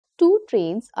two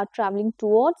trains are traveling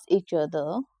towards each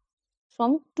other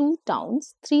from two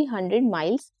towns 300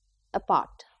 miles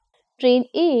apart. Train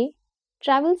A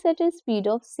travels at a speed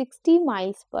of 60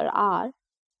 miles per hour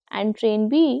and train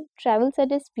B travels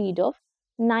at a speed of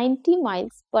 90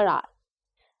 miles per hour.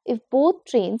 If both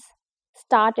trains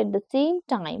start at the same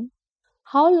time,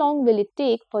 how long will it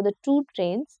take for the two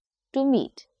trains to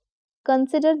meet?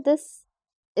 Consider this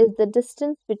is the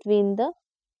distance between the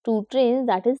two trains,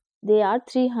 that is, they are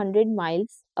 300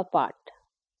 miles apart.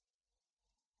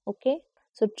 Okay,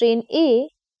 so train A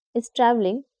is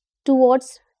traveling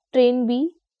towards train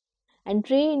B, and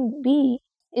train B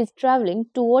is traveling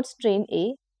towards train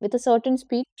A with a certain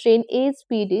speed. Train A's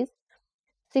speed is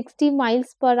 60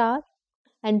 miles per hour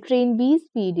and train B's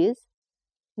speed is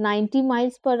 90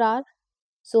 miles per hour.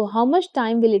 So, how much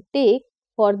time will it take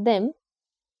for them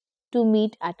to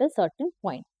meet at a certain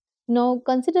point? Now,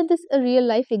 consider this a real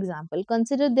life example.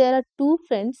 Consider there are two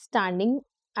friends standing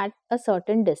at a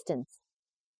certain distance.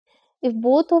 If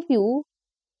both of you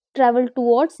travel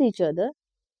towards each other,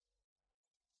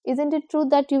 isn't it true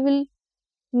that you will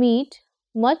meet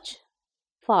much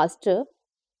faster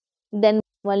than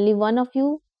only one of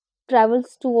you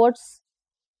travels towards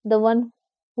the one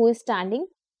who is standing?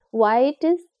 Why it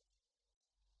is?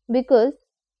 Because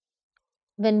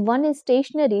when one is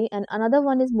stationary and another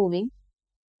one is moving,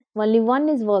 only one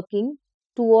is working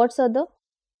towards other.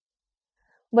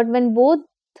 But when both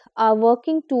are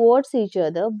working towards each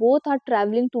other, both are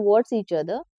traveling towards each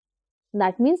other,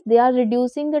 that means they are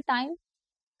reducing the time.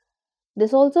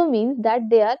 This also means that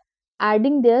they are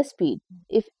adding their speed.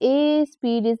 If A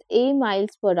speed is A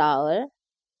miles per hour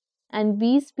and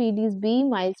B speed is B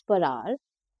miles per hour,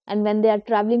 and when they are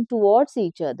traveling towards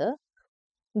each other,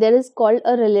 there is called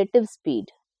a relative speed.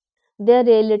 Their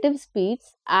relative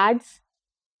speeds adds,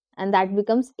 and that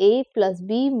becomes A plus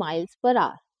B miles per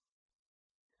hour.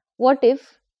 What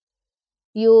if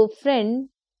your friend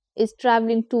is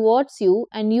traveling towards you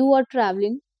and you are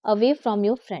traveling away from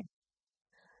your friend?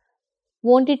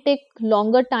 Won't it take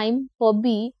longer time for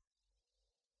B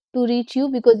to reach you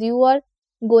because you are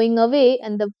going away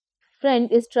and the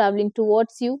friend is traveling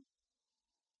towards you?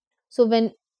 So,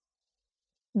 when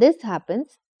this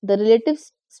happens, the relative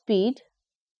speed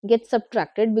gets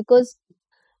subtracted because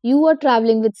you are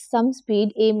traveling with some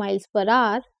speed A miles per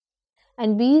hour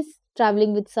and B is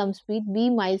traveling with some speed B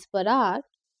miles per hour.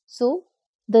 So,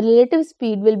 the relative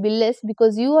speed will be less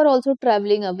because you are also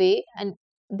traveling away and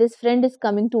this friend is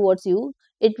coming towards you.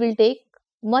 It will take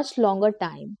much longer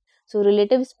time. So,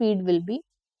 relative speed will be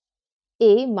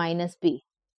A minus B,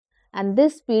 and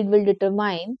this speed will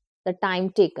determine the time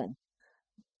taken.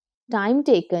 Time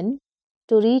taken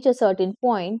to reach a certain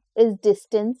point is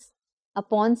distance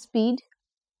upon speed.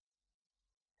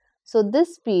 So,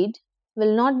 this speed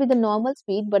will not be the normal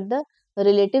speed but the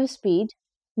relative speed,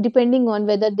 depending on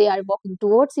whether they are walking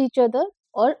towards each other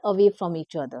or away from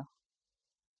each other.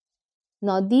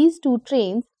 Now, these two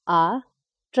trains are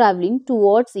traveling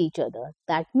towards each other.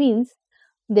 That means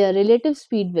their relative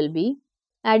speed will be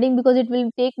adding because it will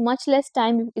take much less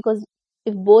time because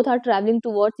if both are traveling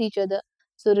towards each other,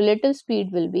 so relative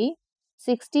speed will be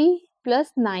 60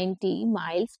 plus 90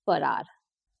 miles per hour.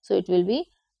 So, it will be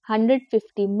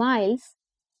 150 miles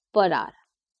per hour.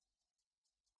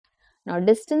 Now,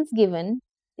 distance given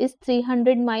is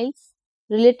 300 miles.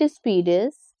 Relative speed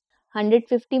is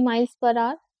 150 miles per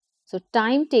hour. So,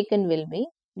 time taken will be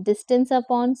distance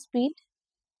upon speed,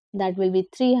 that will be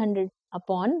 300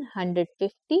 upon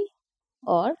 150,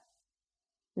 or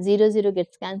 0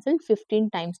 gets cancelled, 15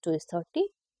 times 2 is 30.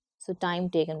 So, time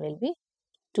taken will be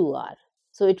 2 hours.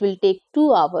 So, it will take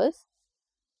 2 hours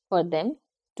for them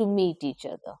to meet each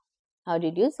other. How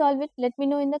did you solve it? Let me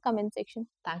know in the comment section.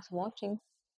 Thanks for watching.